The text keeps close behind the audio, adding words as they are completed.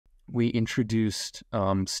We introduced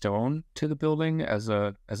stone to the building as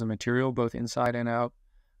a material, both inside and out,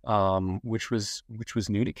 which was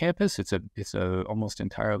new to campus. It's a almost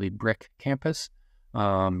entirely brick campus,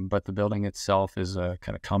 but the building itself is a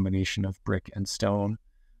kind of combination of brick and stone,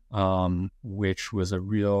 which was a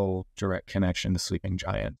real direct connection to Sleeping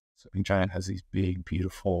Giant. Sleeping Giant has these big,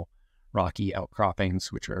 beautiful, rocky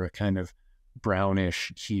outcroppings, which are a kind of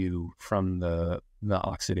brownish hue from the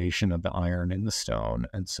oxidation of the iron in the stone.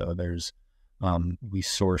 And so we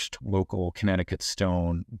sourced local Connecticut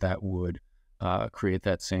stone that would create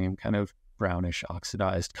that same kind of brownish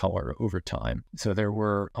oxidized color over time. So there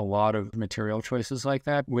were a lot of material choices like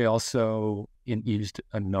that. We also used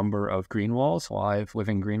a number of green walls, live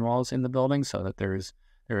living green walls in the building, so that there is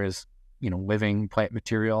living plant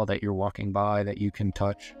material that you're walking by that you can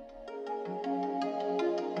touch.